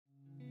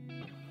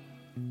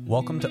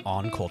Welcome to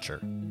On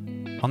Culture.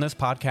 On this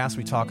podcast,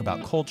 we talk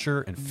about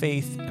culture and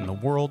faith and the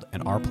world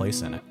and our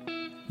place in it.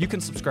 You can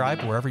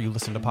subscribe wherever you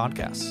listen to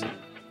podcasts.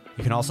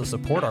 You can also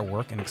support our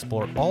work and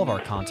explore all of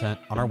our content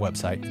on our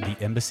website,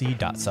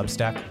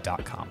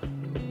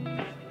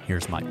 theembassy.substack.com.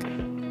 Here's Mike.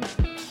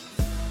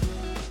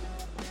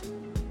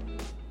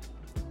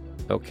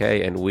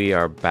 Okay, and we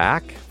are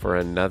back for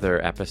another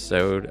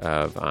episode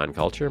of On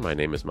Culture. My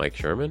name is Mike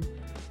Sherman.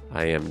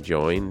 I am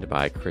joined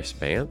by Chris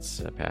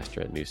Bantz, a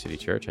pastor at New City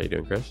Church. How you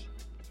doing, Chris?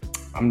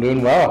 I'm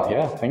doing well.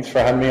 Yeah, thanks for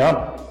having me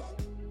on.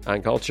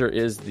 On Culture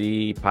is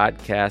the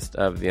podcast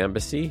of The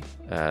Embassy,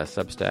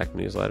 Substack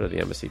newsletter,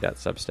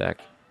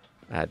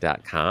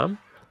 theembassy.substack.com.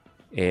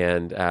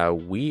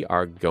 And we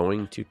are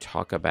going to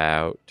talk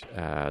about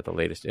the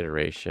latest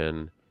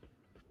iteration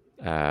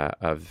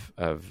of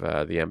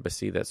The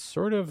Embassy that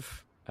sort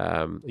of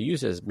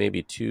uses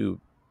maybe two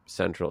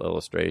central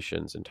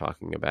illustrations in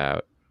talking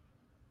about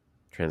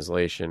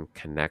translation,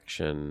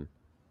 connection,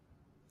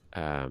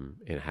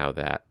 and how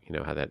that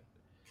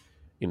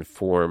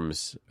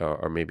informs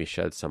or maybe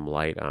sheds some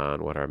light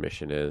on what our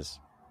mission is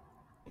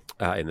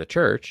in the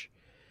church.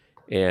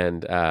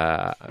 And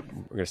we're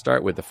going to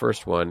start with the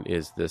first one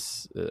is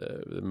this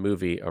the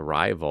movie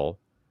Arrival,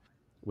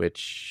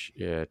 which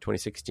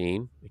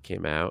 2016, it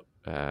came out,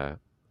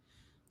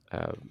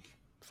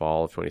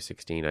 fall of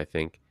 2016, I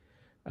think.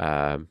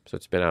 So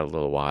it's been out a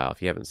little while.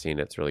 If you haven't seen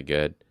it, it's really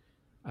good.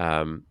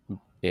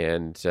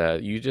 And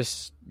you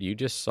just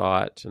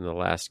saw it in the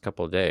last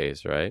couple of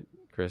days, right,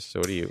 Chris? So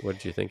what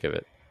did you think of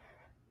it?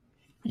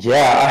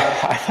 Yeah,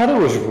 I thought it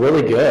was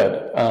really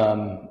good.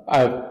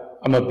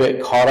 I'm a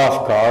bit caught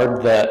off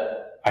guard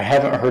that I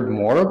haven't heard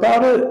more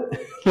about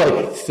it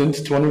like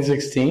since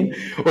 2016,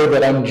 or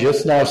that I'm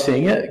just now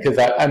seeing it, because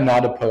I'm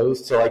not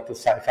opposed to like the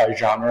sci-fi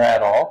genre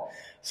at all.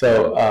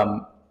 So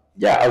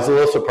yeah, I was a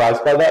little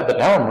surprised by that, but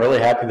now I'm really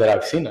happy that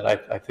I've seen it.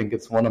 I think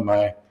it's one of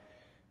my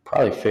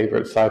probably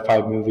favorite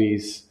sci-fi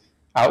movies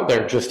out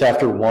there just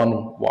after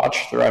one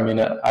watch through. I mean,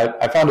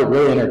 I found it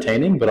really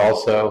entertaining, but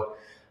also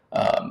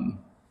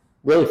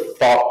really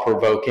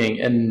thought-provoking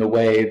in the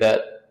way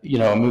that,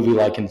 a movie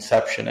like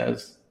Inception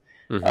is,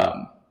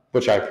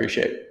 which I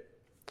appreciate.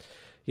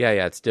 Yeah,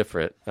 it's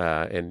different.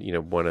 And,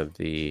 one of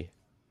the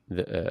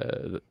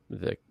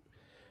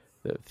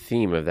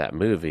theme of that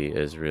movie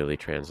is really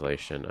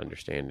translation,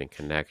 understanding,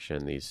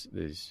 connection.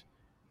 These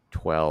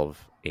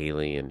 12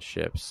 alien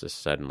ships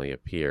just suddenly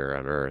appear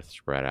on Earth,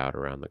 spread out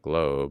around the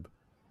globe,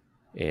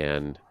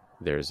 and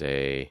there's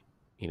a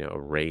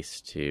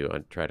race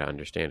to try to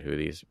understand who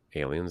these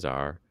aliens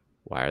are,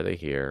 why are they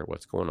here,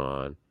 what's going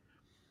on,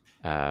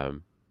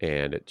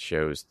 and it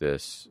shows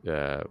this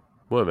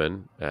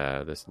woman,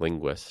 this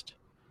linguist,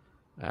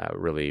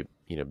 really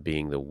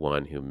being the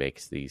one who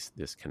makes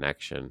this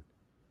connection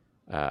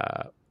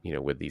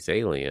with these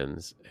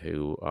aliens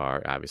who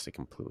are obviously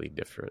completely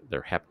different.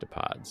 They're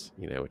heptapods,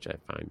 which I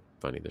find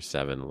funny. They're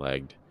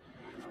 7-legged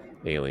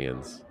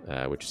aliens,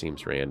 which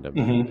seems random.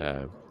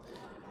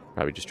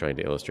 Probably just trying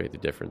to illustrate the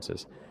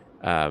differences.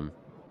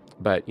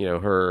 But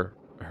her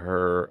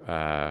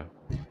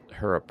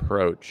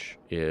approach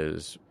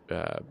is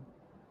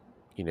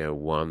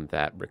one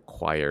that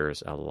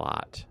requires a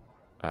lot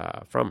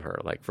from her.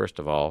 Like, first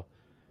of all,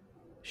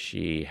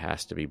 she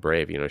has to be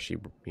brave. She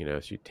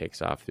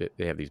takes off.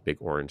 They have these big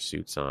orange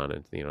suits on,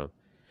 and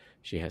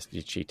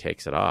she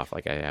takes it off.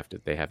 Like,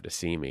 they have to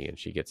see me, and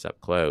she gets up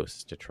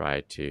close to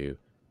try to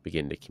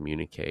begin to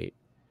communicate,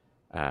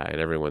 and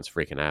everyone's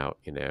freaking out.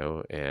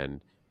 And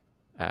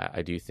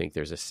I do think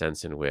there's a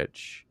sense in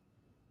which,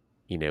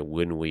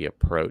 when we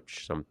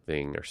approach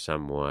something or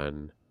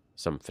someone,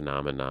 some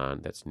phenomenon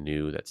that's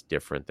new, that's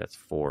different, that's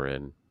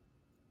foreign,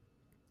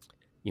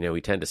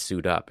 we tend to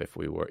suit up if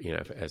we were,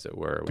 as it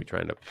were, we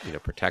trying to,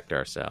 protect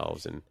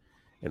ourselves and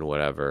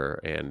whatever.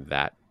 And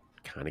that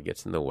kind of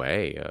gets in the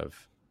way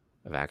of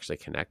actually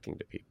connecting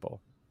to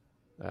people.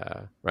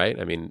 Right.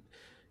 I mean,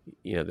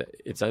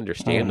 it's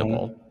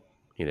understandable,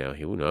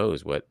 who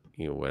knows what,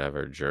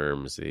 whatever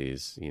germs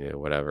these,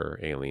 whatever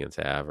aliens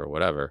have or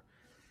whatever.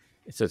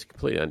 So it's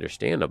completely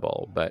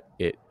understandable, but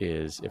it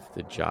is, if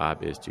the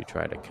job is to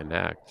try to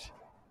connect,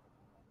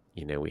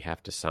 we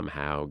have to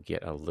somehow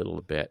get a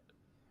little bit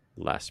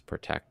less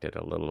protected,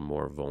 a little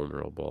more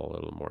vulnerable, a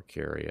little more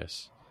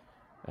curious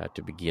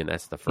to begin.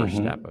 That's the first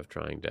step of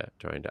trying to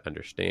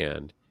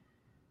understand.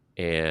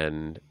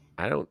 And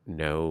I don't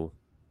know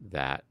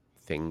that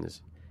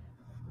things.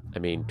 I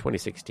mean,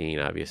 2016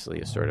 obviously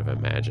is sort of a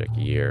magic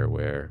year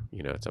where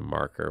it's a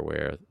marker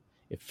where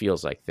it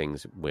feels like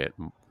things went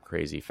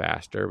crazy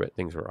faster, but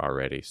things were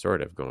already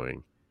sort of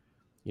going,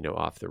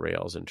 off the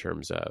rails in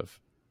terms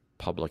of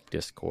public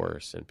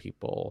discourse and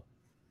people's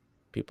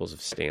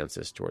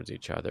stances towards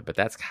each other. But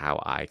that's how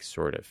I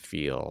sort of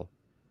feel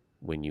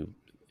when you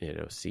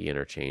see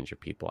interchange of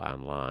people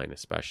online,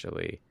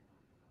 especially,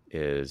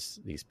 is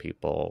these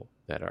people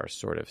that are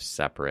sort of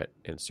separate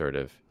and sort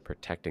of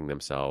protecting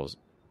themselves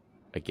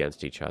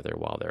against each other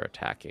while they're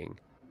attacking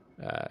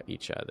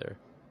each other.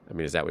 I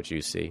mean, is that what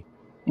you see?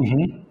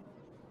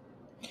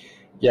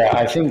 Yeah,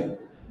 I think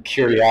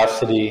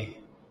curiosity,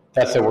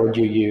 that's a word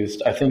you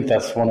used. I think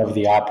that's one of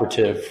the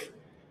operative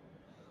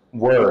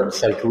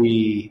words. Like,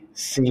 we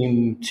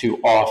seem to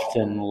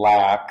often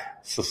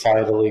lack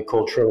societally,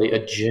 culturally,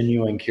 a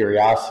genuine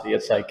curiosity.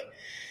 It's like,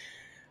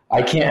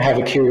 I can't have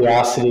a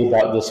curiosity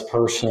about this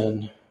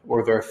person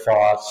or their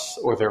thoughts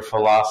or their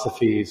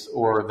philosophies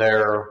or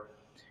their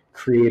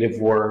creative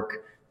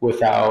work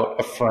without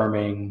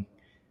affirming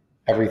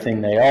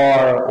everything they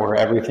are or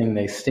everything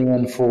they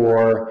stand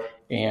for.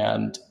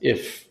 And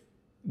if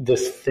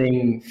this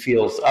thing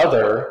feels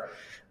other,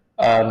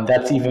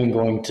 that's even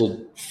going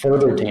to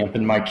further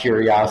dampen my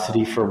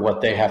curiosity for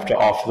what they have to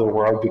offer the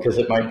world, because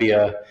it might be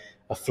a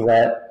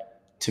threat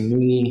to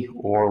me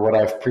or what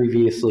I've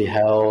previously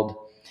held.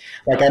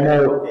 Like, I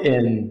know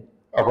in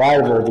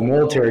Arrival, the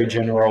military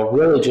general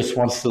really just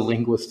wants the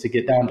linguist to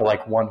get down to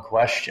like one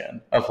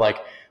question of like,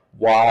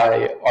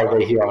 why are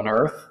they here on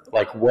Earth?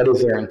 Like, what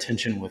is their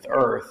intention with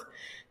Earth?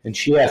 And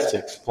she has to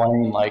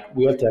explain, like,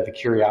 we have to have a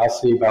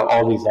curiosity about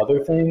all these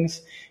other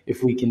things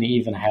if we can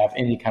even have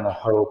any kind of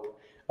hope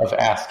of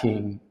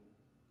asking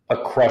a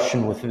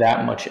question with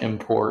that much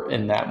import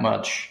and that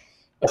much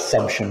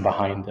assumption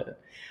behind it.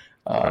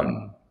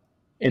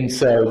 And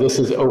so this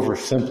is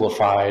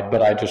oversimplified,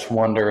 but I just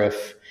wonder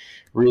if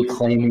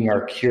reclaiming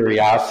our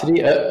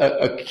curiosity,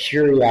 a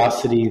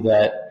curiosity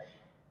that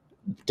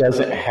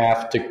doesn't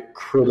have to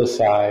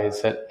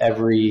criticize at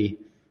every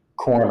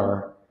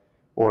corner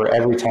or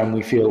every time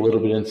we feel a little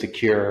bit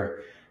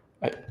insecure,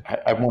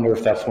 I wonder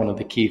if that's one of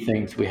the key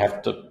things we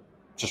have to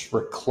just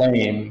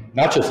reclaim,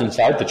 not just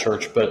inside the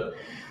church, but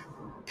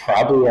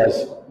probably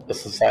as a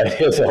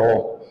society as a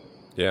whole.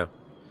 Yeah.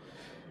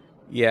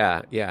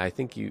 Yeah. I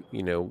think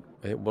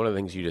one of the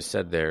things you just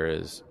said there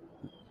is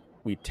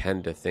we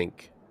tend to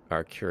think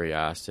our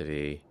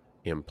curiosity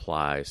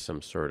implies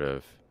some sort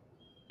of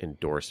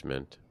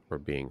endorsement or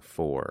being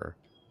for.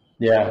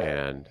 Yeah.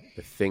 And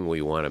the thing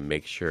we want to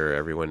make sure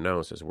everyone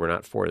knows is we're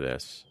not for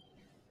this.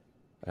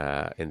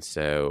 And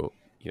so,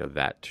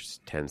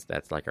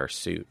 that's like our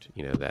suit,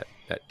 that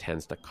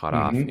tends to cut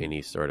off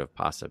any sort of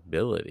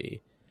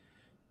possibility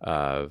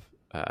of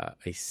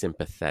a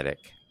sympathetic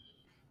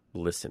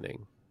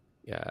listening.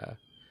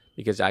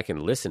 Because I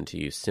can listen to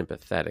you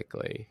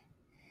sympathetically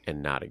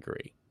and not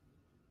agree.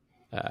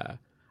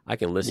 I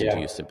can listen to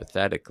you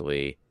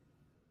sympathetically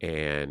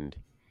and,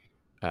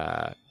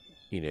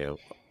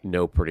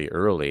 know pretty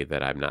early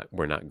that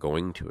we're not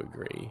going to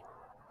agree.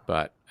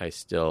 But I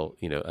still,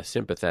 a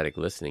sympathetic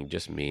listening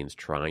just means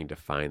trying to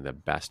find the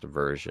best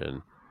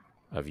version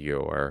of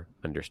your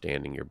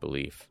understanding, your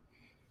belief,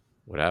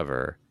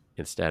 whatever,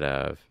 instead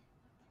of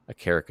a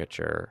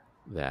caricature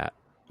that,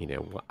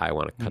 I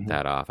want to cut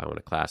that off. I want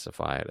to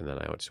classify it, and then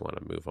I just want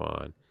to move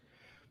on.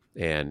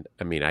 And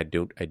I mean, I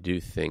do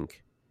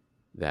think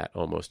that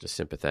almost a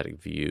sympathetic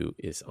view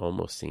is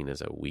almost seen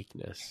as a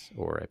weakness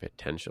or a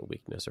potential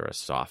weakness or a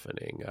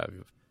softening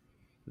of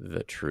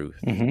the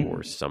truth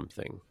or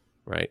something,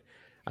 right?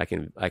 I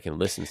can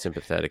listen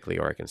sympathetically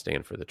or I can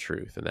stand for the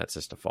truth, and that's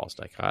just a false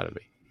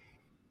dichotomy.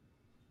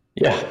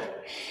 Yeah.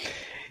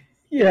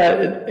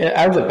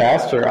 As a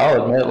pastor,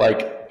 I'll admit,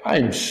 like,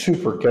 I'm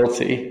super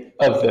guilty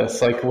of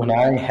this. Like, when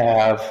I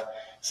have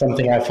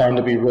something I find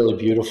to be really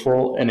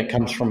beautiful and it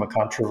comes from a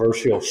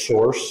controversial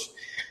source,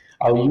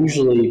 I'll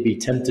usually be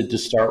tempted to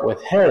start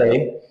with,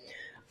 hey,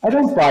 I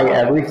don't buy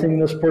everything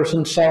this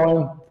person's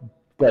selling,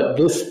 but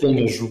this thing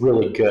is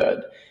really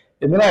good.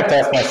 And then I have to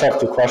ask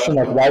myself the question,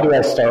 like, why do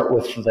I start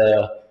with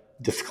the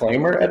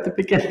disclaimer at the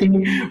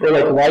beginning? Or,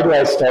 like, why do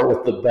I start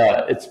with the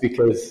but? It's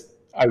because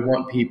I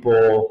want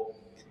people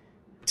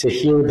to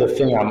hear the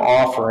thing I'm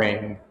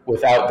offering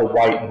without the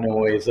white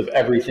noise of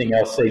everything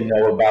else they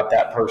know about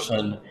that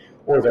person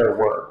or their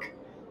work.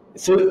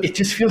 So it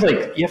just feels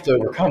like you have to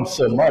overcome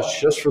so much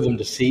just for them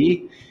to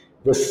see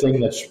this thing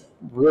that's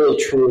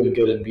really true and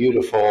good and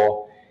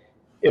beautiful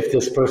if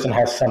this person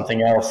has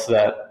something else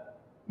that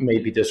may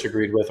be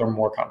disagreed with or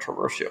more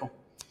controversial.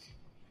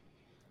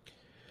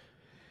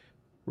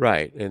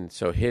 Right. And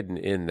so hidden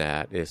in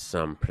that is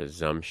some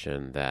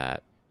presumption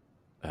that,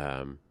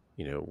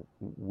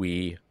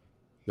 we,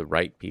 the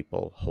right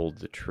people, hold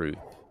the truth,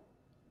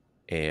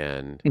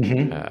 and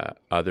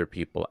other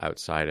people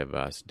outside of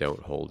us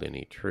don't hold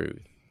any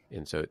truth.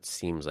 And so it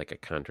seems like a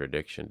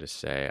contradiction to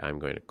say, I'm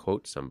going to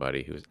quote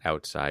somebody who's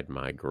outside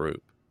my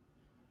group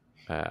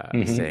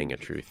saying a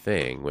true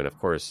thing, when, of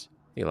course,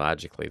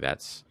 theologically,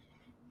 that's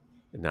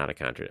not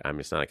a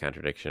it's not a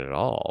contradiction at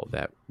all,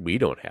 that we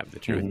don't have the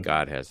truth.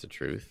 God has the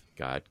truth.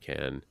 God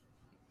can,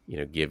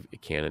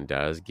 can and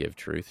does give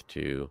truth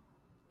to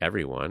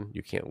everyone.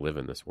 You can't live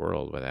in this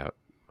world without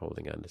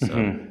holding on to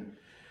some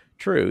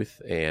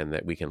truth, and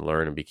that we can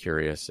learn and be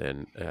curious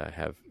and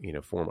have,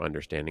 form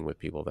understanding with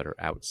people that are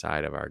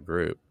outside of our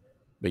group.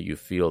 But you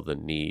feel the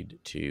need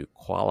to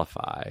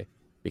qualify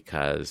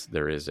because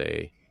there is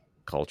a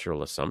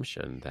cultural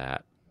assumption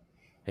that,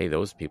 hey,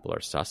 those people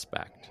are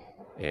suspect.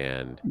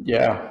 And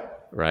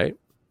right?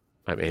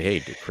 I mean, hey,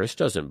 Chris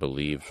doesn't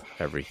believe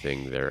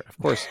everything there. Of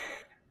course,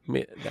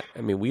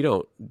 we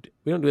don't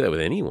do that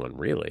with anyone,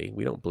 really.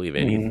 We don't believe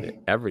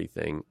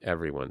everything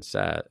anyone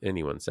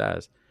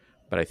says.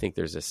 But I think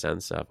there's a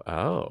sense of,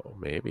 oh,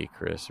 maybe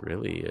Chris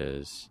really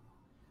is.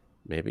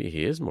 Maybe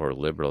he is more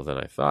liberal than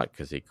I thought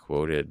because he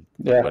quoted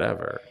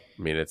whatever.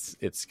 I mean,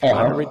 it's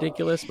kind of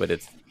ridiculous, but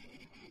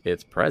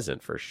it's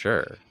present for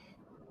sure.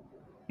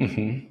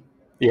 Mm-hmm.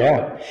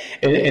 Yeah,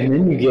 and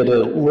then you get a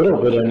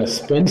little bit in a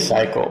spin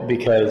cycle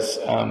because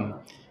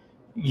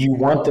you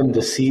want them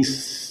to see.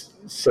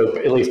 So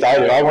at least I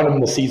do. I want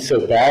them to see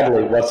so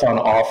badly what's on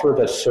offer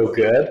that's so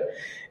good,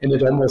 and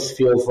it almost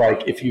feels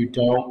like if you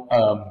don't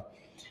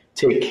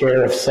take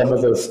care of some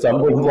of those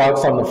stumbling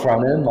blocks on the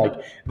front end, like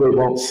they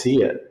won't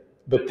see it.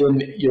 But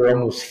then you're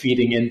almost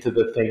feeding into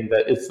the thing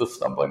that is the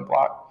stumbling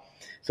block.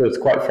 So it's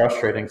quite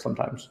frustrating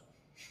sometimes.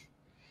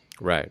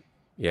 Right.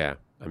 Yeah.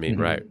 I mean,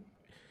 right.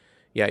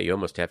 Yeah, you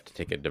almost have to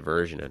take a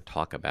diversion and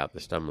talk about the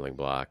stumbling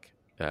block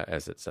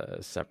as it's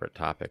a separate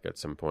topic at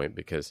some point,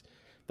 because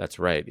that's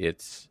right.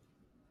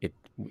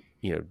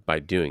 By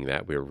doing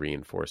that, we're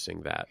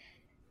reinforcing that,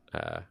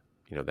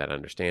 that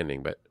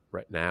understanding. But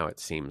right now it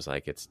seems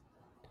like it's,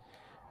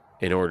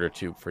 in order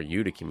for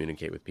you to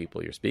communicate with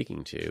people you're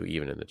speaking to,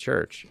 even in the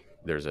church,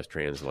 there's a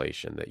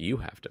translation that you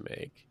have to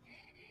make,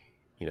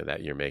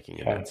 that you're making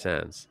in that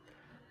sense.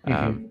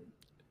 Go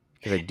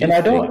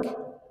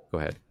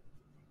ahead.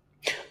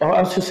 Well,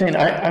 I was just saying,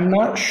 I'm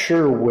not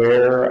sure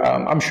where,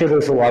 I'm sure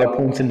there's a lot of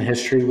points in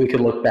history we could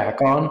look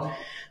back on,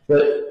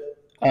 but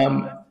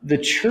the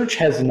church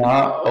has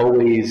not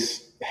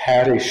always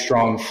had a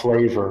strong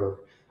flavor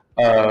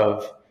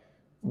of,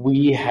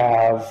 we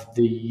have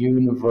the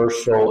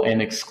universal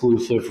and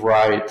exclusive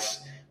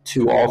rights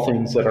to all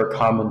things that are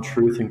common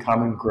truth and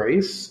common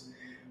grace.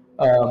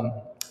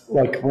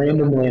 Like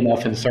randomly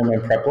enough in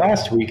sermon prep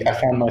last week, I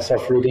found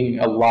myself reading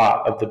a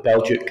lot of the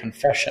Belgic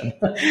Confession,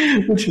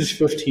 which is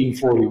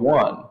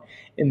 1541.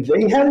 And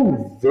they had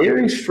a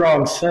very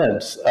strong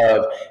sense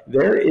of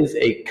there is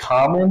a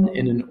common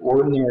and an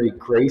ordinary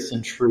grace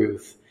and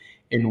truth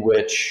in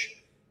which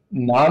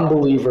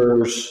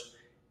non-believers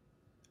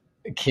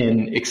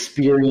can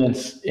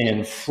experience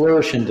and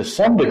flourish into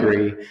some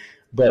degree,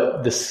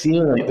 but the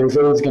ceiling, there's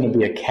always going to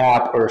be a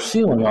cap or a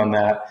ceiling on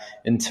that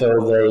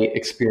until they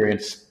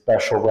experience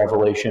special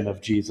revelation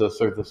of Jesus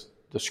or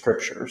the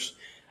scriptures.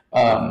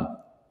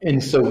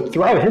 And so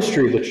throughout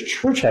history, the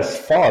church has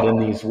fought in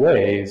these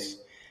ways,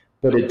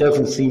 but it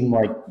doesn't seem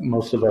like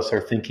most of us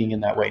are thinking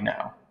in that way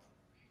now.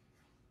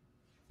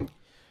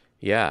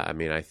 Yeah, I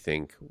mean, I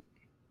think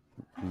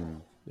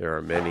there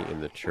are many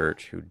in the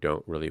church who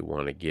don't really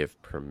want to give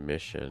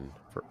permission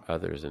for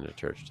others in the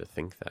church to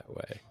think that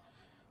way.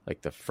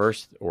 Like the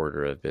first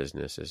order of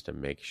business is to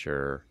make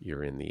sure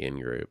you're in the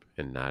in-group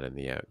and not in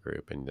the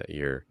out-group, and that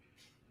you're,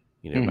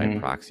 by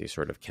proxy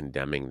sort of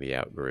condemning the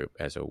out-group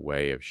as a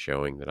way of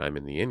showing that I'm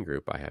in the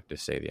in-group. I have to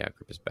say the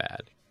out-group is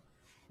bad.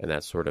 And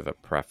that's sort of a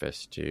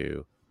preface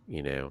to,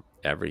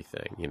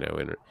 everything.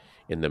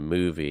 In the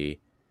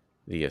movie,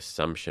 the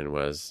assumption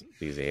was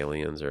these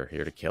aliens are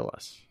here to kill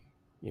us.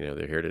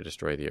 They're here to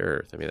destroy the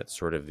earth. I mean, that's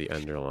sort of the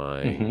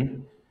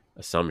underlying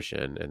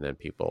assumption. And then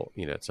people,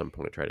 at some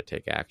point try to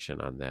take action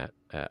on that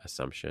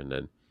assumption.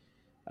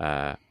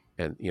 And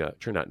it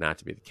turned out not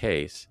to be the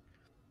case.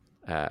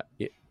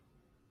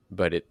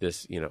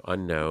 This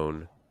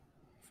unknown,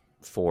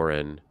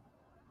 foreign,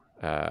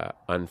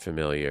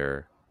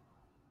 unfamiliar,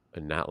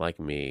 and not like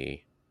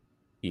me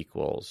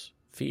equals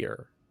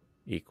fear,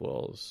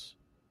 equals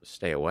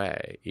stay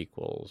away,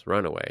 equals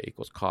run away,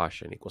 equals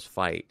caution, equals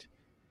fight.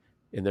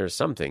 And there's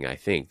something, I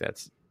think,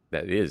 that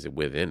is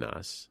within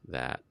us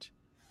that,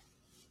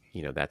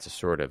 that's a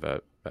sort of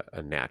a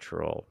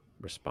natural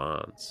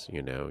response.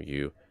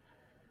 A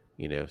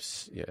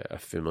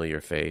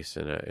familiar face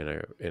in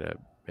a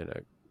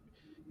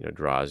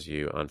draws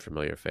you,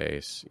 unfamiliar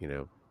face,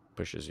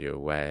 pushes you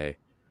away.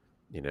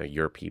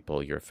 Your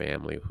people, your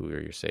family, who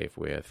are you safe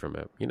with, from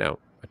a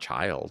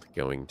child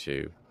going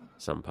to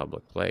some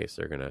public place,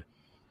 they're going to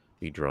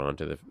be drawn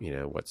to the,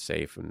 what's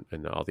safe,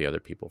 and all the other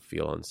people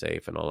feel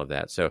unsafe and all of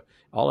that. So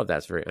all of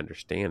that's very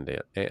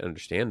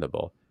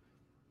understandable,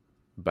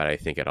 but I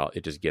think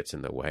it just gets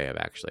in the way of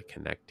actually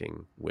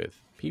connecting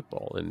with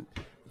people. And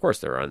of course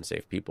there are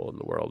unsafe people in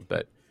the world,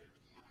 but,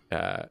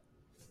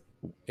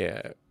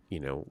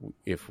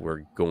 if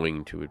we're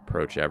going to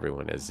approach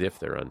everyone as if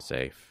they're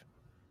unsafe,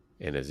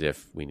 and as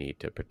if we need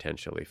to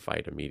potentially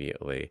fight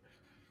immediately,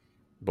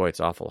 boy, it's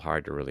awful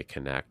hard to really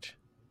connect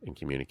and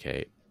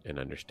communicate and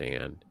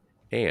understand,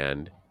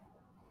 and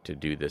to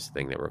do this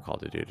thing that we're called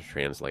to do, to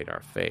translate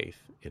our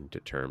faith into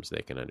terms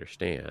they can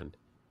understand.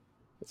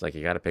 It's like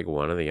you got to pick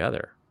one or the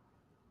other.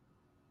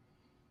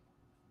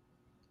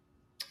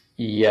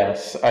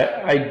 Yes,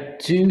 I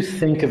do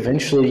think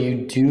eventually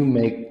you do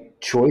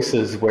make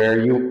choices where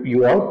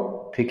you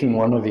are picking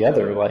one or the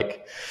other.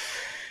 Like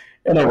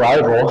an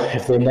arrival,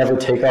 if they never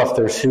take off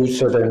their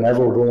suits or they're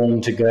never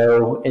willing to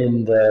go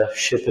in the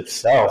ship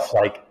itself,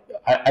 like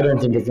I don't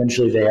think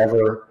eventually they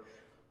ever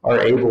are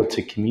able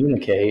to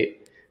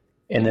communicate.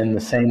 And in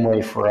the same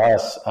way for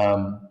us,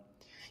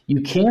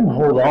 you can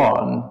hold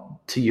on,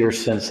 to your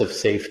sense of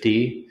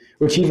safety,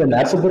 which even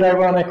that's a bit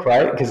ironic,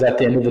 right? Because at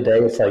the end of the day,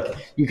 it's like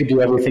you could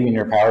do everything in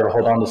your power to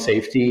hold on to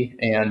safety.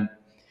 And,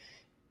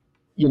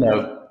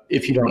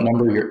 if you don't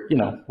number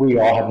we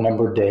all have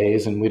numbered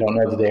days and we don't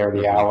know the day or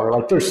the hour.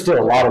 Like there's still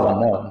a lot of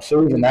unknowns.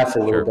 So even that's a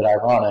little bit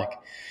ironic.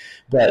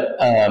 But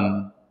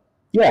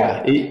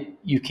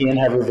you can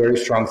have a very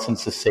strong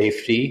sense of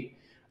safety,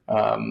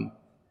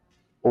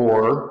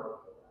 or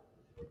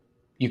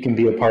you can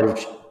be a part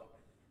of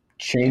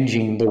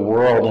changing the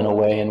world in a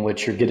way in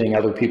which you're getting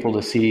other people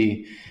to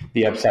see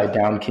the upside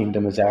down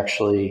kingdom as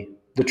actually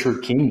the true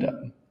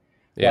kingdom.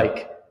 Yeah.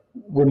 Like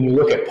when you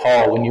look at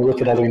Paul, when you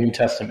look at other New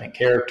Testament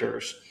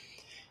characters,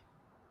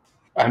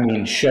 I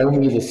mean, show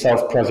me the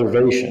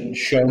self-preservation,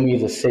 show me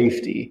the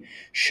safety,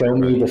 show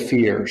me the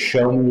fear,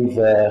 show me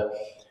the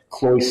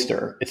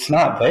cloister. It's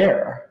not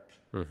there.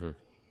 Mm-hmm.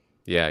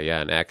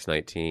 Yeah. In Acts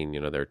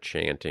 19, they're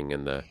chanting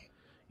in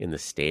the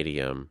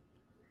stadium,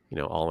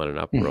 all in an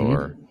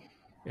uproar. Mm-hmm.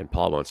 And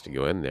Paul wants to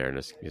go in there, and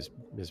his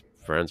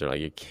friends are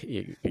like,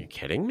 you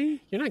kidding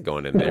me? You're not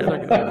going in there.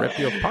 They're going to rip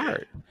you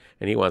apart.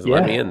 And he wants to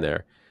let me in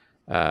there.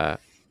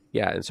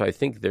 And so I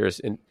think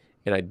and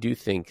I do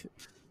think,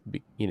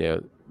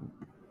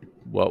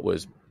 what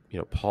was,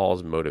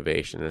 Paul's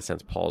motivation, in a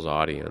sense, Paul's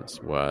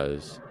audience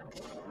was,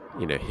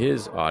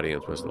 his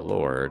audience was the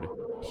Lord.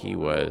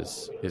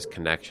 His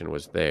connection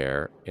was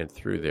there, and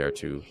through there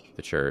to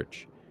the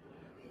church.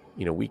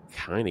 We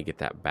kind of get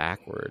that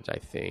backwards, I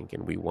think,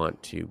 and we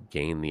want to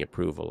gain the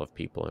approval of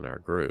people in our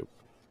group.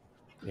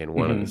 And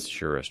one of the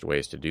surest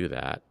ways to do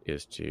that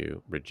is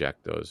to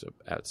reject those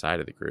outside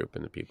of the group,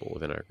 and the people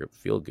within our group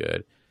feel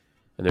good.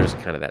 And there's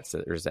kind of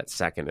there's that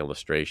second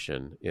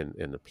illustration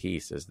in the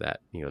piece is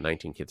that,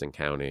 19 Kids and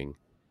Counting,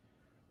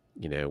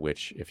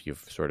 which if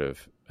you've sort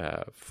of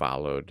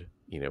followed,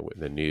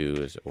 the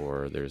news,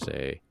 or there's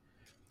a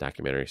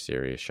documentary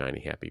series, Shiny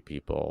Happy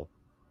People,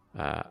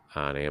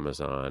 on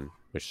Amazon,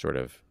 which sort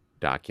of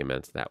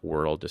documents that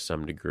world to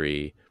some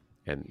degree,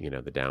 and,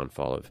 the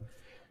downfall of,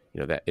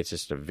 that it's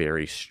just a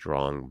very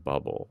strong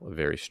bubble, a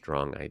very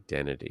strong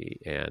identity.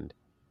 And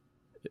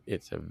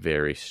it's a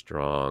very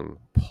strong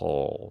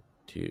pull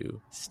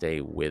to stay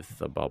with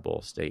the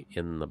bubble, stay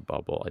in the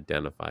bubble,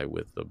 identify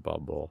with the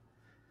bubble.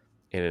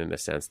 And in a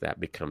sense, that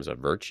becomes a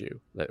virtue,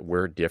 that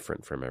we're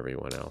different from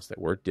everyone else, that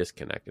we're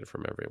disconnected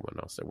from everyone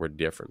else, that we're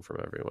different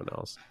from everyone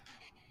else,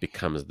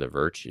 becomes the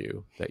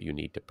virtue that you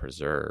need to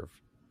preserve,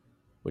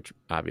 which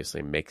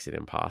obviously makes it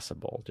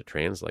impossible to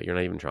translate. You're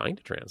not even trying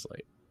to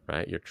translate,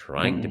 right? You're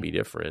trying to be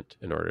different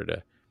in order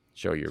to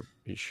show your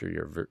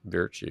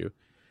virtue.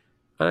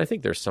 And I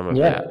think there's some of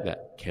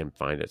that can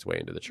find its way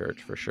into the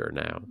church for sure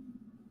now.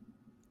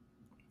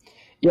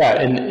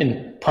 Yeah,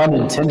 and pun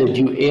intended,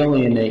 you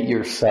alienate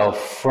yourself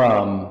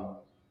from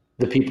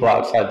the people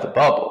outside the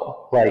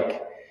bubble.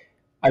 Like,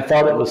 I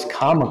thought it was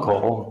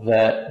comical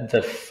that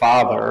the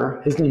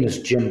father, his name is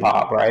Jim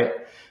Bob, right?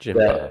 Jim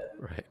Bob,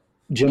 right.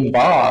 Jim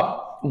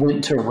Bob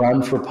went to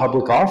run for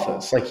public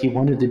office. Like, he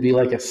wanted to be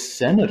like a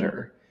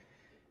senator.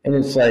 And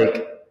it's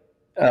like,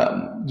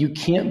 you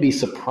can't be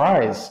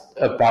surprised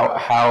about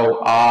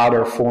how odd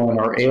or foreign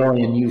or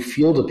alien you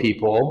feel to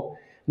people,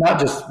 not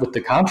just with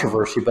the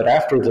controversy, but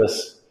after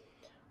this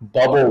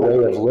bubble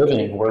way of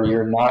living where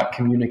you're not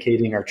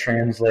communicating or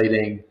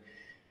translating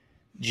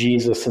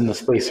Jesus in the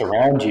space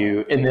around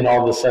you. And then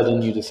all of a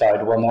sudden you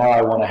decide, well, now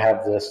I want to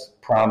have this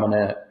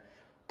prominent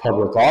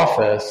public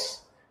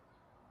office.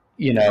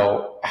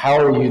 How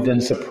are you then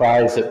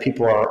surprised that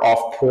people are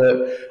off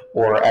put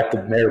or at the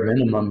bare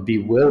minimum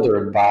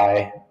bewildered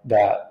by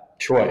that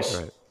choice?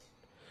 Right.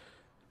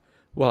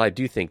 Well, I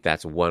do think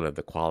that's one of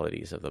the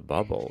qualities of the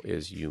bubble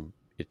is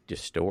it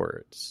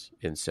distorts.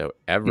 And so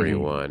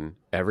everyone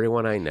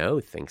I know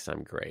thinks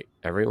I'm great.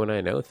 Everyone I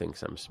know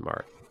thinks I'm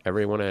smart.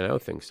 Everyone I know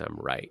thinks I'm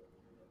right.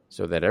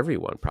 So that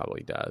everyone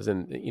probably does.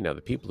 And,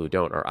 the people who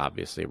don't are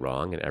obviously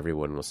wrong, and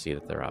everyone will see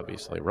that they're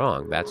obviously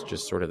wrong. That's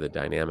just sort of the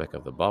dynamic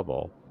of the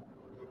bubble.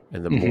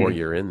 And the more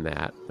you're in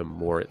that, the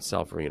more it's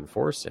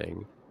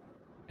self-reinforcing.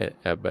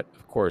 But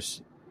of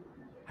course,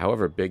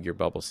 however big your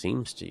bubble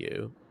seems to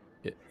you,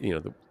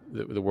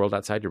 the world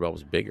outside your bubble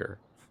is bigger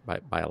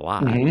by a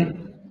lot.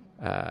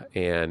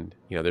 And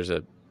there's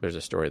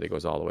a story that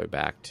goes all the way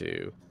back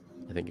to,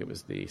 I think it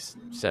was the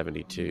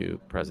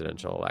 1972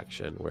 presidential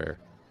election, where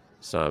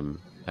some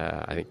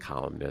I think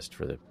columnist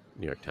for the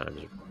New York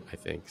Times, I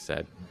think,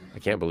 said, I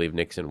can't believe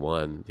Nixon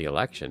won the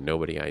election.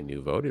 Nobody I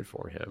knew voted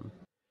for him.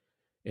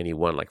 And he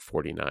won like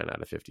 49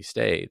 out of 50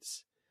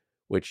 states,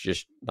 which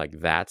just like,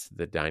 that's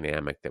the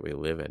dynamic that we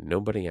live in.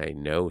 Nobody I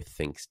know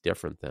thinks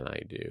different than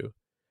I do.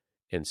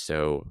 And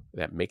so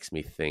that makes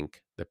me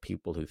think the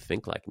people who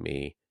think like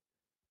me,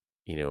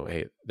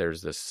 hey,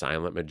 there's this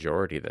silent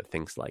majority that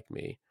thinks like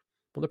me.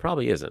 Well, there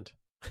probably isn't.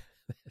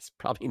 It's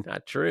probably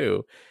not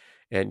true.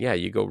 And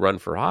you go run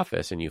for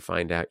office and you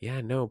find out,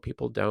 no,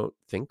 people don't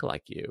think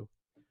like you.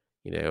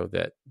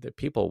 That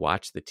people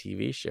watch the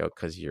TV show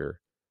because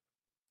you're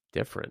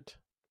different.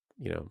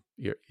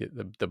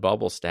 The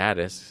bubble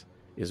status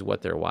is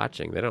what they're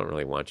watching. They don't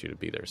really want you to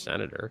be their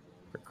senator,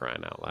 for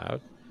crying out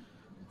loud.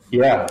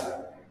 Yeah.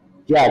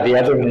 Yeah, the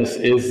otherness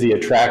is the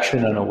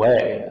attraction in a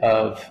way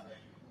of,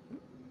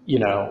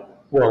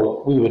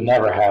 well, we would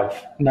never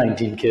have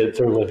 19 kids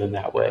or live in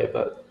that way,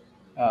 but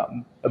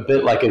a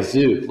bit like a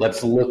zoo.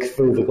 Let's look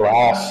through the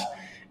glass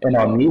and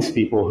on these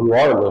people who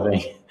are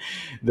living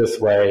this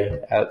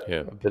way at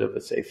Yeah. a bit of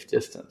a safe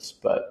distance.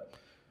 But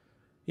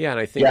Yeah, and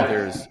I think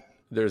yeah,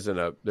 there's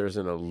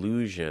an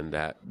illusion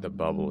that the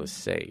bubble is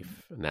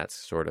safe, and that's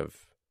sort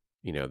of,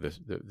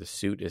 the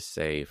suit is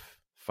safe,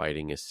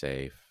 fighting is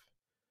safe.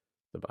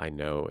 I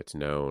know it's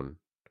known.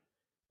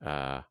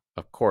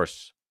 Of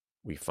course,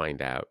 we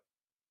find out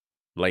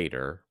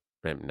later,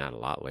 and not a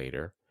lot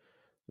later,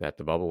 that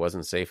the bubble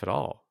wasn't safe at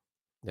all.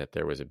 That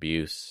there was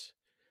abuse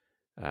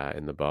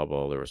in the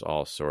bubble. There was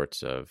all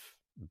sorts of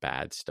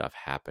bad stuff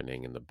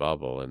happening in the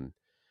bubble, and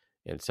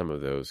some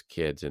of those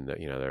kids in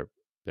the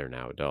they're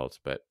now adults,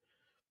 but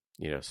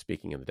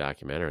speaking of the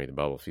documentary, the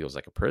bubble feels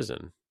like a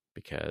prison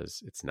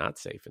because it's not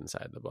safe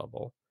inside the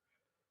bubble,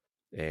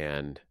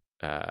 and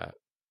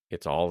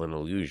it's all an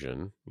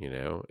illusion,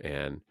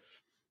 and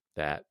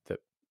that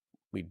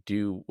we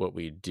do what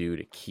we do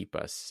to keep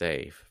us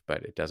safe,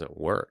 but it doesn't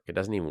work. It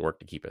doesn't even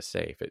work to keep us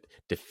safe. It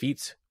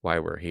defeats why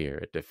we're here.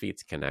 It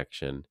defeats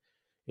connection.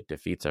 It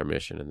defeats our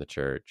mission in the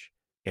church,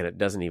 and it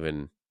doesn't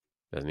even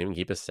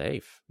keep us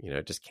safe.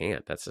 It just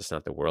can't. That's just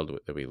not the world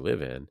that we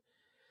live in.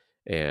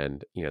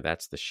 And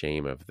that's the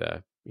shame of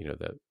the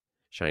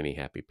Shiny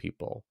Happy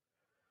People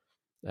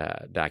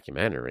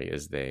documentary,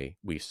 is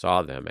we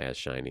saw them as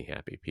shiny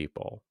happy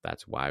people.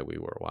 That's why we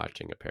were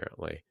watching,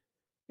 apparently,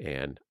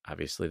 and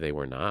obviously they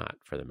were not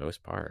for the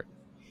most part.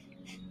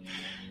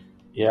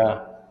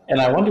 yeah. And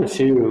I wonder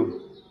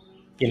too,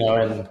 in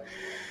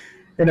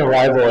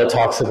Arrival, it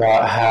talks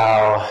about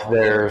how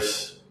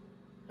there's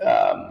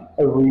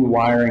a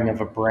rewiring of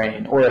a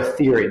brain, or a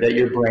theory that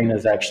your brain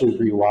is actually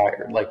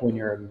rewired, like when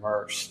you're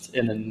immersed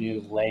in a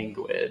new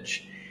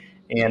language.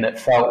 And it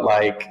felt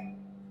like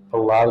a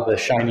lot of the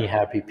shiny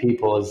happy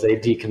people, as they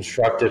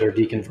deconstructed or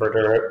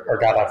deconverted or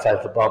got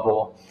outside the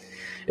bubble,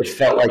 it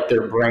felt like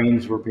their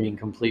brains were being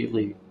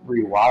completely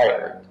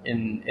rewired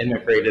and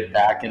integrated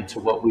back into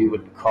what we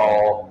would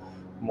call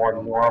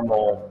more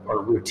normal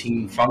or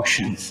routine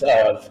functions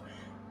of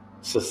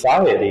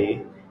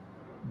society.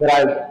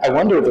 But I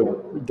wonder, the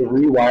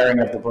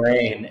rewiring of the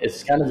brain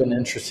is kind of an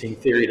interesting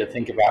theory to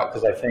think about,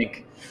 because I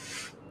think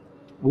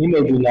we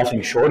may be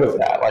nothing short of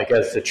that, like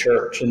as the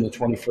church in the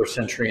 21st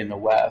century in the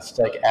West,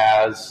 like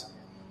as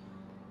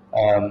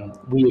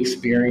we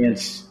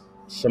experience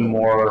some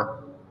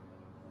more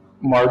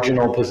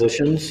marginal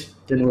positions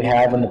than we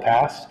have in the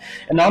past.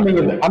 And I'm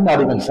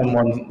not even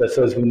someone that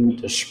says we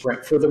need to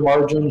sprint for the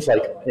margins,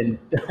 like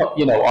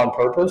on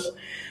purpose.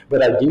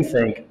 But I do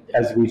think,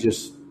 as we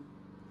just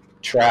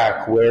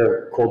track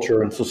where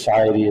culture and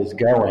society is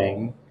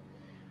going,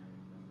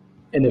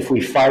 and if we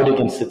fight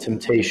against the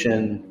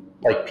temptation,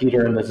 like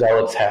Peter and the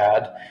Zealots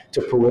had,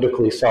 to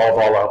politically solve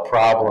all our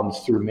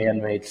problems through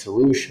man-made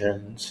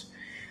solutions,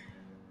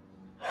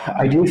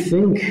 I do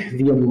think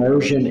the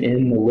immersion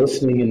in the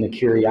listening and the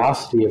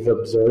curiosity of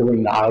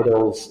observing the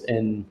idols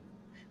and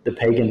the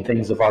pagan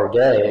things of our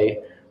day,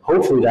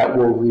 hopefully that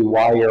will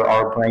rewire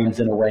our brains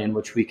in a way in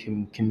which we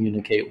can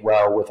communicate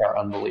well with our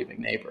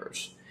unbelieving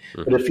neighbors.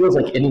 But it feels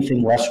like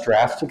anything less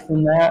drastic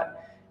than that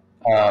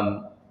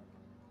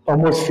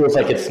almost feels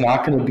like it's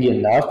not going to be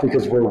enough,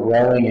 because we're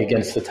rowing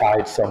against the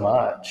tide so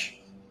much.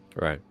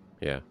 Right.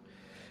 Yeah.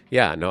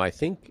 Yeah. No, I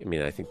think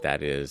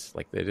that is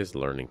it is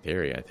learning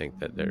theory. I think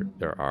that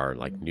there are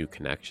like new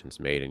connections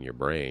made in your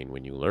brain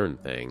when you learn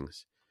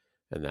things.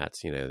 And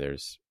that's,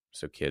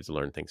 so kids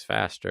learn things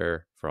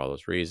faster for all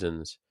those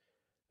reasons.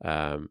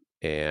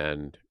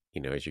 And,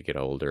 as you get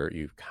older,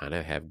 you kind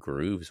of have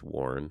grooves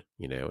worn,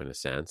 in a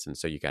sense. And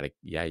so you got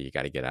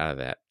to get out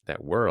of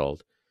that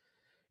world.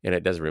 And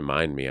it does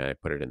remind me, I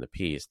put it in the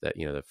piece, that,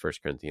 the 1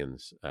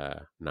 Corinthians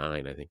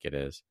 9, I think it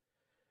is,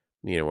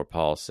 where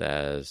Paul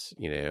says,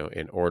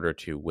 in order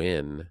to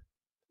win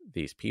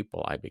these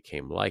people, I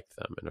became like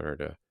them. In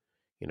order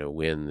to,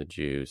 win the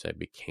Jews, I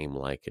became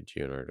like a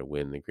Jew. In order to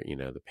win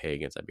the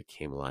pagans, I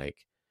became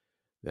like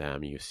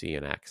them. You see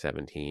in Acts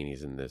 17,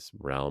 he's in this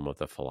realm of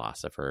the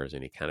philosophers,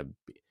 and he kind of,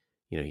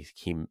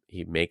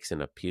 he makes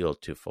an appeal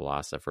to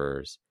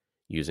philosophers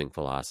using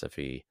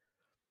philosophy.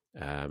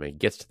 It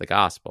gets to the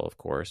gospel, of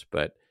course,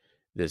 but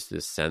there's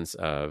this sense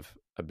of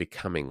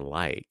becoming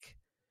like,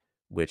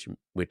 which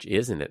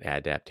isn't an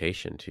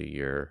adaptation to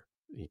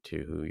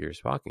who you're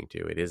talking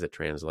to. It is a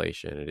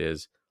translation. It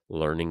is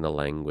learning the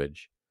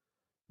language,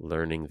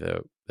 learning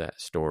the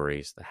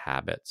stories, the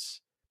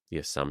habits, the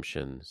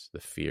assumptions,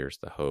 the fears,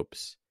 the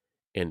hopes,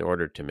 in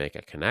order to make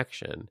a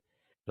connection.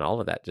 And all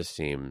of that just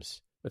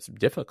seems, it's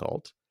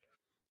difficult.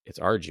 It's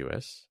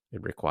arduous.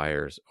 It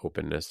requires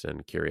openness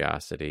and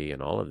curiosity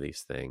and all of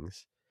these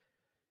things.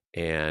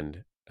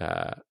 And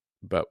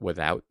but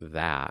without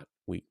that,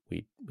 we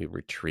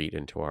retreat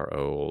into our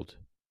old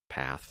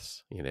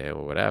paths,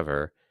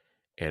 whatever,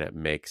 and it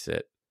makes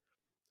it,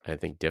 I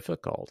think,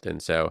 difficult.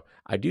 And so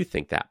I do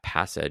think that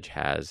passage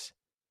has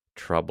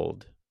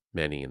troubled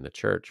many in the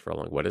church for a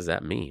long. What does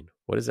that mean?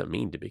 What does it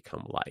mean to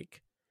become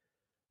like?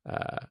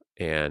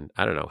 And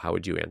I don't know. How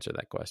would you answer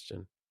that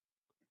question?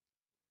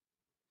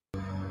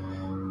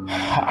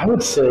 I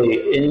would say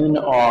in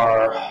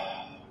our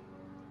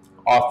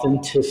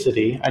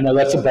authenticity, I know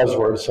that's a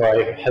buzzword, so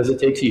I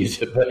hesitate to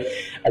use it, but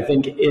I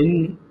think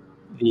in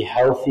the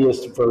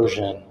healthiest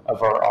version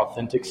of our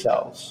authentic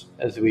selves,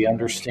 as we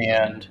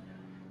understand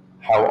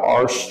how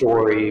our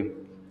story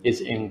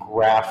is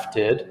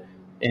engrafted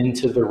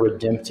into the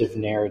redemptive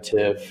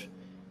narrative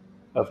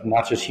of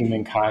not just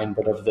humankind,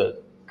 but of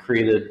the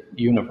created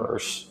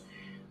universe.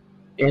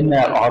 In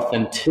that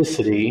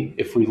authenticity,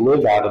 if we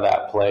live out of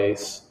that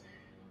place,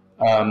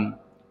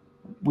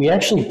 we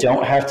actually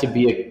don't have to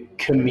be a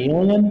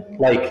chameleon.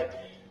 Like,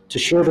 to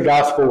share the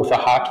gospel with a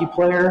hockey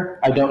player,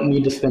 I don't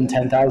need to spend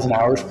 10,000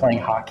 hours playing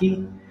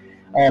hockey.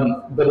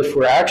 But if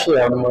we're actually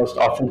our most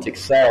authentic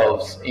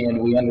selves,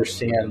 and we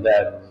understand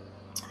that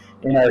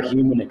in our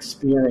human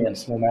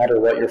experience, no matter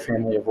what your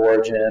family of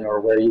origin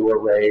or where you were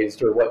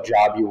raised or what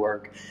job you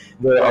work,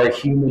 there are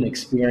human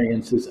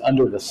experiences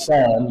under the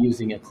sun,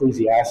 using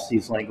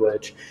Ecclesiastes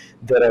language,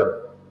 that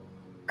are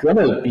going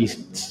to be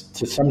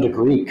to some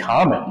degree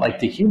common. Like,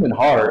 the human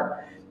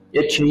heart,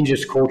 it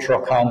changes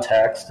cultural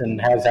context and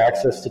has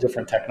access to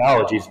different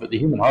technologies, but the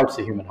human heart's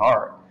the human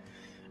heart.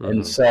 Mm-hmm.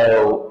 And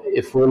so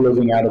if we're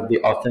living out of the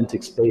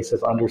authentic space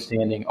of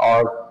understanding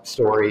our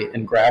story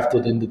and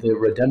grafted into the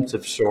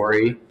redemptive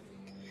story,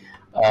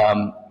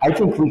 I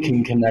think we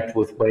can connect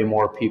with way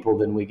more people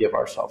than we give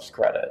ourselves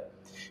credit,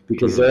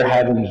 because they're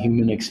having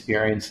human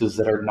experiences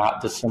that are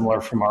not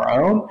dissimilar from our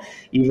own,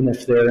 even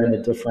if they're in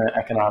a different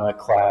economic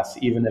class,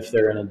 even if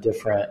they're in a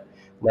different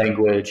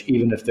language,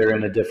 even if they're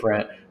in a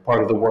different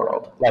part of the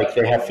world. Like,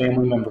 they have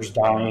family members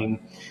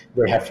dying,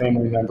 they have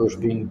family members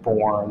being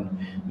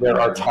born, there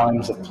are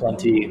times of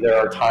plenty, there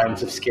are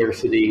times of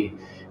scarcity,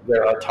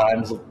 there are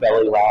times of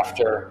belly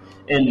laughter.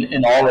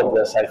 In all of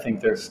this, I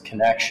think there's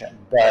connection.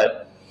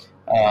 But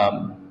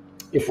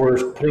if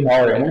we're putting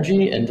all our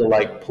energy into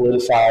like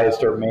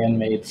politicized or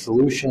man-made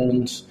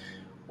solutions,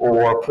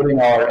 or putting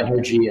all our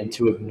energy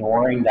into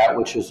ignoring that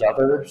which is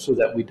other so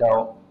that we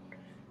don't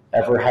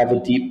ever have a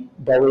deep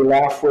belly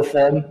laugh with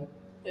them,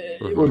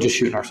 we're just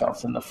shooting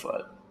ourselves in the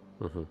foot.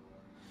 Mm-hmm.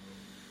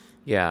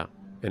 Yeah.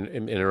 And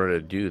in order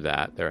to do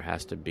that, there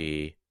has to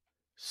be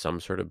some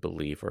sort of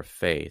belief or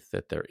faith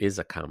that there is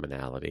a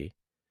commonality,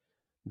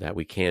 that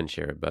we can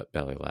share a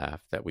belly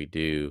laugh, that we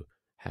do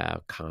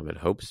have common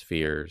hopes,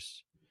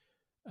 fears,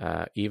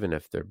 even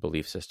if their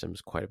belief system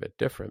is quite a bit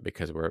different,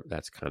 because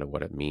that's kind of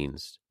what it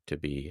means to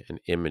be an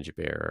image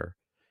bearer.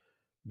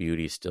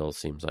 Beauty still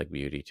seems like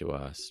beauty to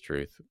us.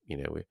 Truth, we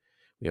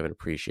have an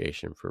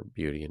appreciation for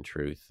beauty and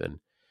truth,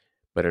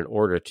 but in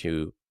order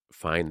to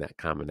find that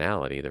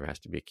commonality, there has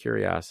to be a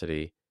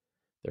curiosity,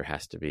 there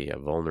has to be a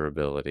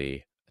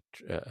vulnerability,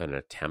 an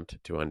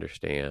attempt to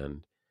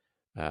understand,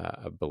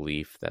 a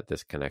belief that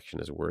this connection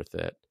is worth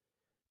it.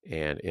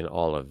 And in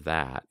all of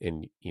that,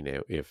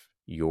 if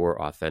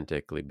you're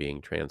authentically being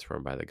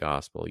transformed by the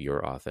gospel,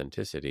 your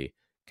authenticity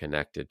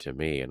connected to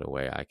me in a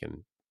way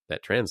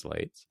that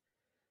translates,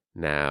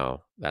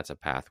 now that's a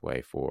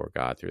pathway for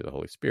God through the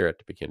Holy Spirit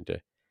to begin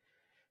to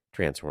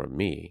transform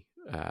me.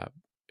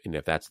 And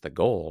if that's the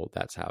goal,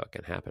 that's how it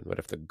can happen. But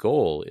if the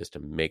goal is to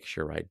make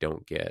sure I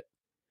don't get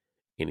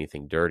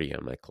anything dirty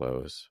on my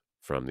clothes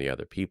from the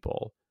other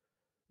people,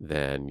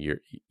 then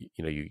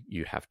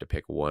you have to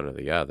pick one or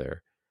the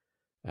other.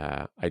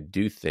 I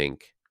do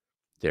think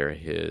there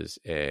is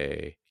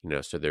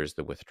so there's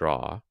the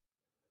withdraw,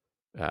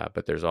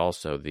 but there's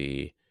also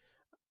the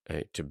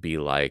to be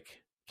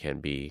like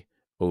can be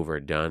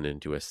overdone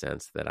into a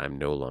sense that I'm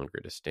no longer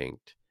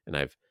distinct,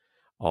 and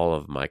all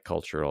of my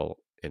cultural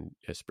and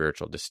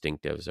spiritual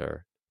distinctives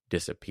are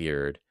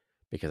disappeared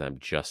because I'm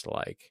just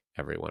like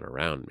everyone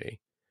around me.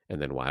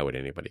 And then why would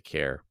anybody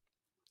care?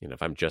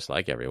 If I'm just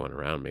like everyone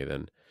around me,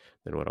 then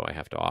what do I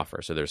have to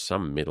offer? So there's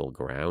some middle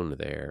ground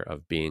there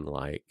of being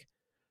like,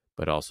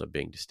 but also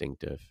being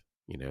distinctive,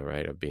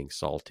 right? Of being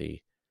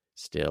salty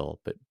still,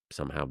 but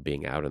somehow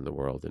being out in the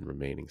world and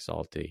remaining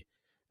salty.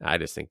 I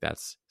just think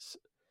that's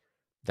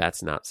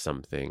not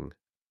something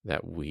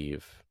that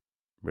we've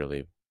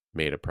really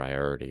made a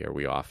priority, or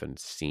we often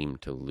seem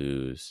to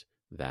lose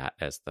that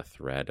as the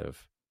thread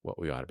of what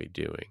we ought to be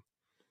doing.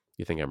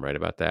 You think I'm right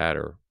about that,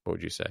 or what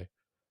would you say?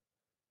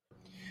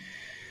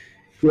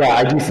 Yeah,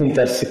 I do think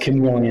that's the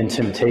chameleon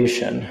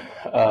temptation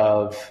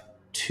of,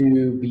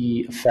 to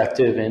be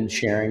effective in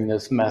sharing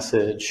this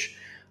message,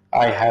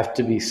 I have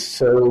to be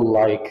so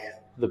like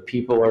the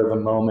people or the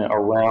moment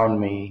around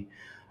me,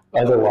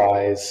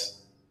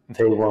 otherwise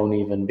they won't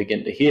even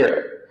begin to hear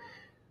it.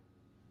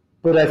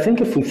 But I think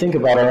if we think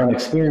about our own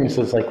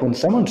experiences, like when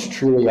someone's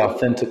truly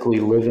authentically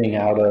living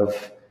out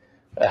of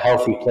a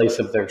healthy place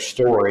of their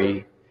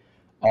story,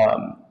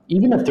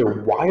 even if they're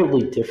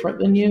wildly different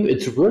than you,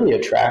 it's really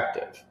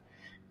attractive.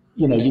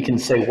 You can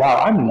say, wow,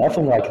 I'm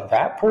nothing like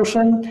that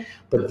person,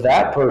 but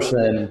that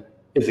person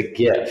is a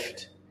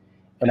gift.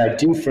 And I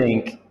do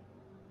think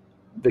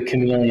the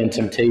chameleon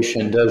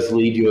temptation does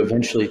lead you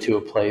eventually to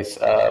a place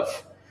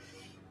of,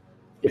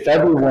 if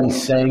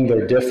everyone's saying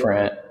they're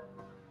different,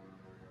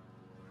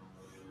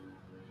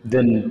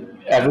 then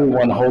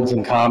everyone holds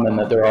in common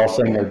that they're all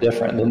saying they're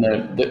different. Then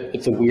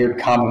it's a weird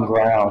common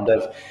ground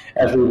of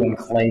everyone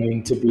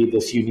claiming to be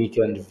this unique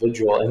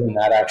individual, and then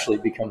that actually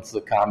becomes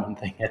the common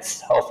thing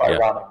itself,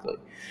 ironically.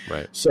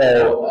 Right.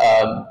 So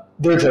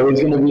there's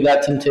always going to be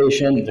that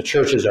temptation. The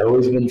church has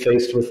always been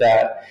faced with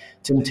that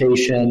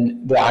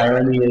temptation. The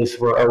irony is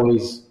we're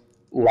always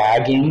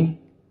lagging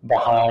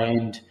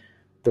behind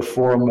the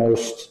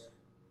foremost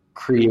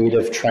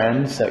creative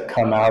trends that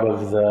come out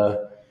of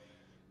the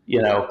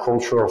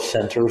cultural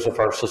centers of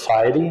our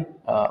society,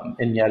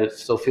 and yet it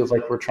still feels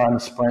like we're trying to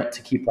sprint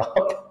to keep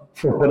up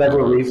for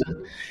whatever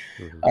reason.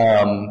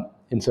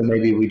 And so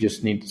maybe we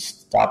just need to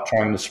stop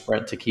trying to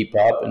sprint to keep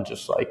up and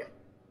just like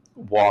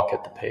walk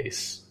at the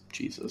pace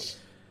Jesus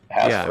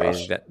has for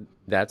us.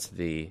 That's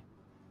the,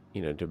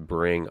 to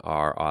bring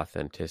our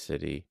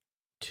authenticity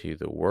to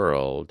the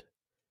world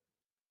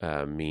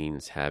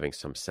means having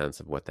some sense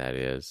of what that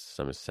is,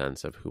 some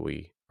sense of who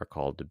we are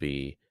called to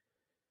be,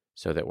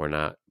 so that we're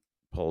not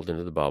pulled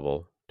into the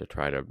bubble to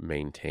try to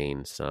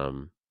maintain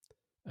some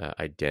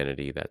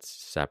identity that's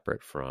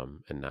separate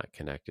from and not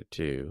connected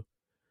to,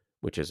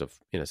 which is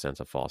in a sense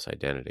a false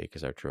identity,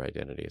 because our true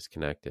identity is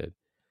connected.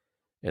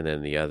 And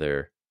then the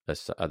other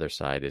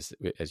side is,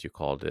 as you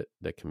called it,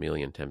 the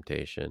chameleon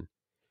temptation.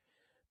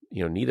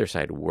 Neither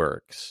side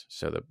works,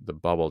 so the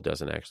bubble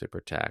doesn't actually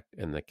protect,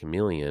 and the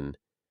chameleon,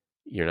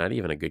 you're not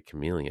even a good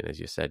chameleon, as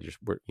you said.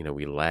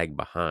 We lag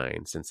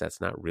behind, since that's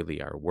not really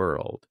our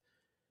world,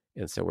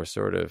 and so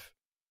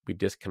we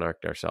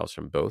disconnect ourselves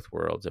from both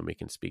worlds, and we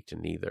can speak to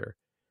neither.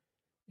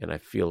 And I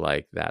feel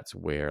like that's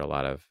where a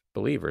lot of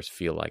believers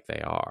feel like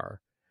they are.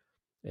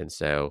 And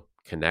so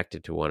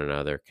connected to one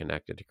another,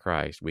 connected to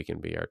Christ, we can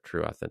be our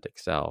true authentic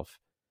self,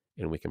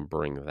 and we can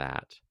bring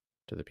that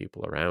to the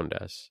people around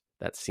us.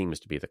 That seems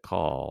to be the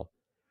call.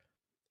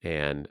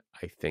 And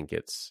I think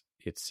I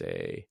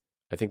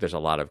think there's a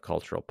lot of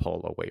cultural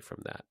pull away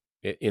from that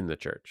in the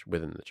church,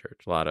 within the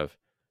church, a lot of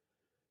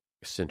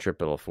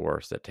centripetal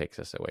force that takes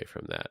us away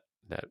from that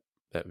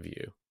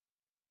view.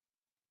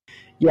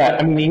 Yeah,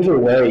 I mean, either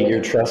way,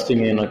 you're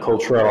trusting in a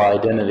cultural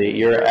identity.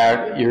 You're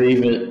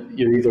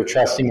either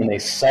trusting in a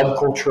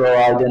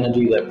subcultural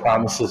identity that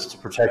promises to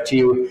protect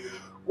you,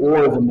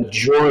 or the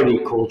majority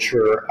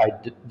culture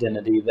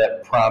identity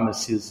that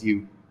promises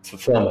you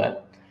fulfillment.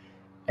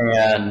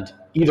 And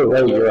either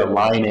way, you're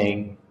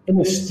aligning. And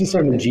it's the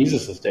same in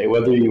Jesus' day,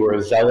 whether you were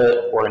a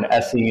zealot or an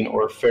Essene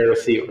or a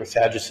Pharisee or a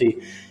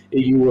Sadducee,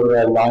 you were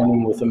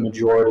aligning with a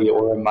majority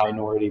or a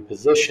minority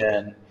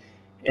position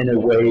in a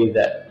way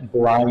that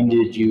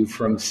blinded you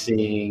from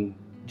seeing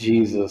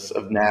Jesus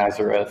of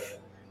Nazareth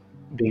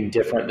being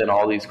different than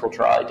all these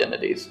cultural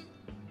identities.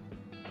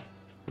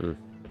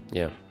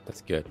 Yeah,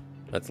 that's good.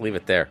 Let's leave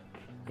it there.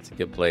 That's a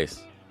good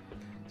place.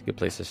 It's a good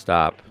place to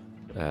stop.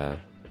 They're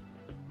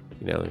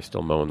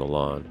still mowing the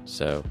lawn,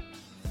 so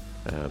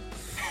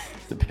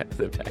the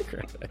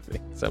background, I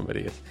think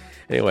somebody is.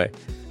 Anyway,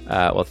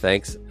 well,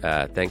 thanks.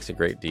 Thanks a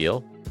great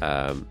deal.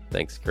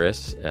 Thanks,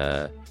 Chris.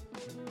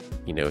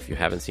 If you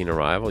haven't seen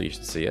Arrival, you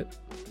should see it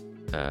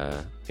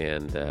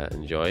and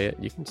enjoy it.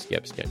 You can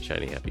skip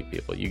Shiny Happy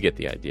People. You get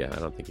the idea. I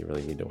don't think you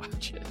really need to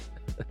watch it.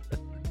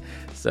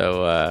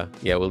 So,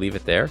 we'll leave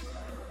it there.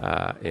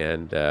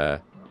 And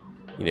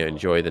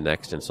enjoy the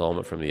next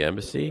installment from the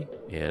Embassy.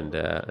 And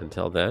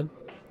until then,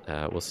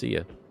 we'll see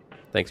you.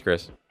 Thanks,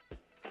 Chris.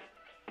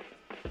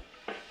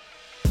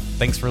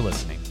 Thanks for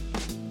listening.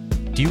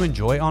 Do you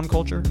enjoy On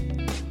Culture?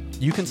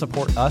 You can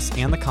support us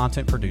and the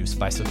content produced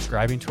by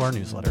subscribing to our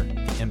newsletter,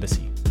 The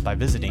Embassy, by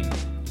visiting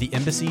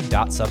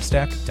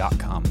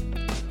theembassy.substack.com.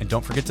 And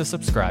don't forget to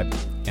subscribe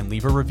and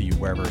leave a review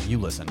wherever you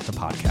listen to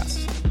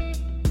podcasts.